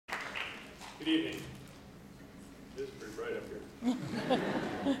Good evening. It is pretty bright up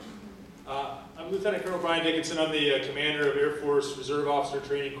here. I'm Lieutenant Colonel Brian Dickinson. I'm the commander of Air Force Reserve Officer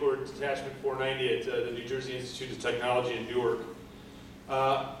Training Corps Detachment 490 at the New Jersey Institute of Technology in Newark.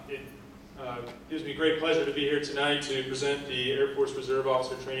 It gives me great pleasure to be here tonight to present the Air Force Reserve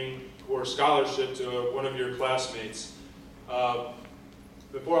Officer Training Corps Scholarship to one of your classmates.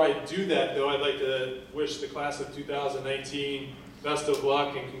 Before I do that, though, I'd like to wish the class of 2019 best of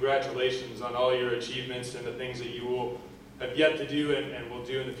luck and congratulations on all your achievements and the things that you will have yet to do and will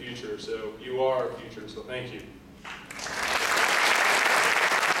do in the future. So you are our future, so thank you.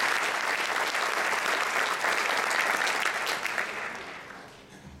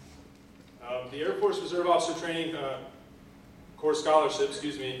 The Air Force Reserve Officer Training Corps Scholarship,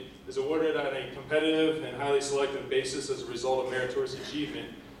 is awarded on a competitive and highly selective basis as a result of meritorious achievement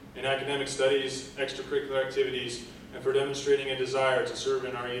in academic studies, extracurricular activities, and for demonstrating a desire to serve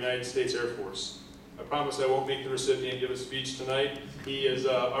in our United States Air Force. I promise I won't make the recipient give a speech tonight. He has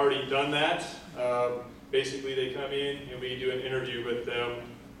already done that. Basically, they come in and we do an interview with them.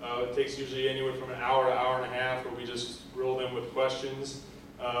 It takes usually anywhere from an hour to hour and a half, where we just grill them with questions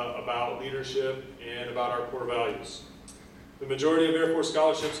about leadership and about our core values. The majority of Air Force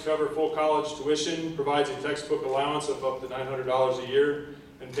scholarships cover full college tuition, provides a textbook allowance of up to $900 a year,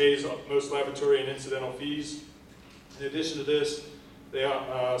 and pays most laboratory and incidental fees. In addition to this,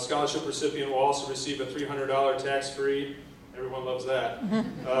 the scholarship recipient will also receive a $300 tax-free, everyone loves that,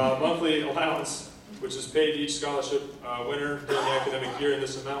 monthly allowance, which is paid to each scholarship winner during the academic year, and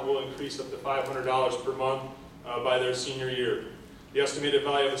this amount will increase up to $500 per month by their senior year. The estimated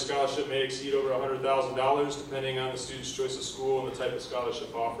value of the scholarship may exceed over $100,000 depending on the student's choice of school and the type of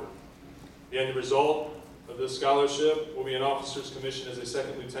scholarship offered. The end result of this scholarship will be an officer's commission as a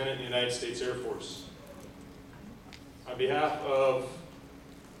second lieutenant in the United States Air Force. On behalf of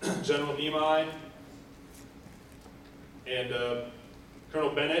General Nemai and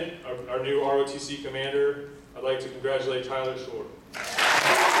Colonel Bennett, our new ROTC commander, I'd like to congratulate Tyler Shore.